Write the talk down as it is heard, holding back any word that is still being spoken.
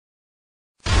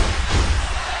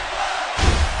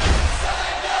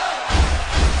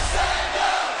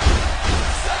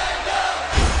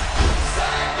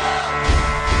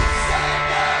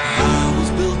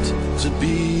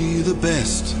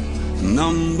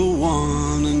number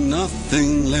one and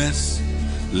nothing less.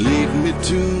 Lead me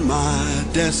to my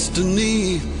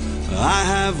destiny. I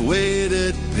have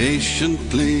waited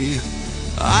patiently.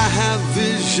 I have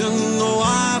vision, oh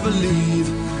I believe.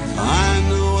 I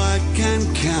know I can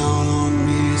count on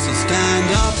me. So stand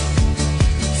up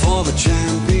for the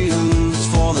champions,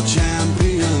 for the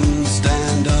champions.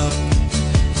 Stand up,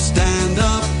 stand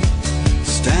up,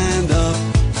 stand up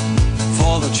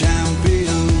for the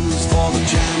champions, for the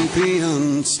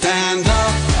champions. Stand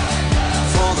up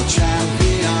for the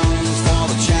champions, for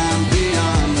the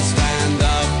champions. Stand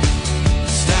up,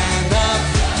 stand up,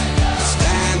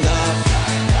 stand up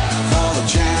for the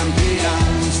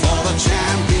champions, for the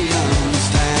champions.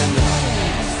 Stand up,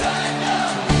 stand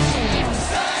up,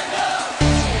 stand up,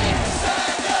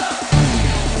 stand up.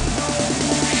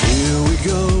 Here we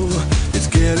go, it's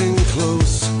getting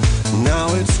close. Now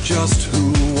it's just who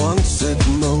wants it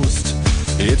most.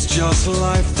 It's just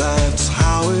life, that's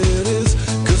how it is.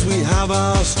 'Cause we have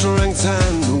our strengths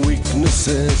and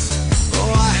weaknesses.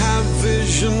 Oh, I have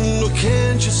vision, oh,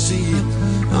 can't you see?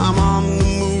 I'm on the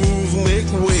move, make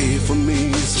way for me.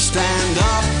 So stand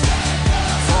up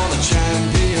for the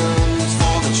champions,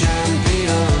 for the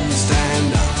champions.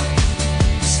 Stand up,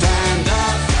 stand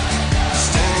up,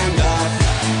 stand up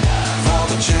for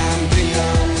the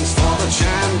champions, for the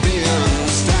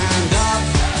champions. Stand up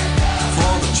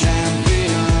for the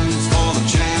champions, for the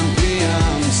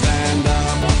champions. Stand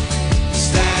up,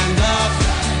 stand up,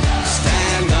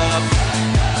 stand up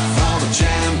for the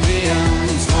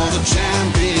champions, for the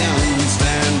champions.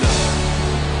 Stand up.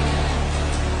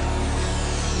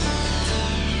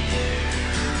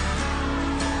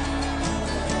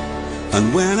 And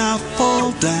when I fall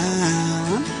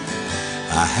down,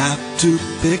 I have to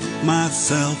pick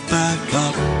myself back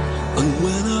up. And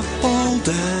when I fall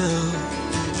down,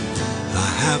 I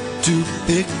have to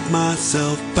pick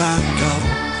myself back up.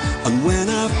 And when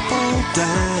I fall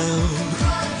down,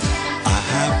 I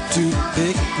have to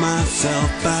pick myself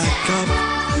back up.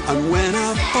 And when I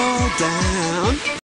fall down,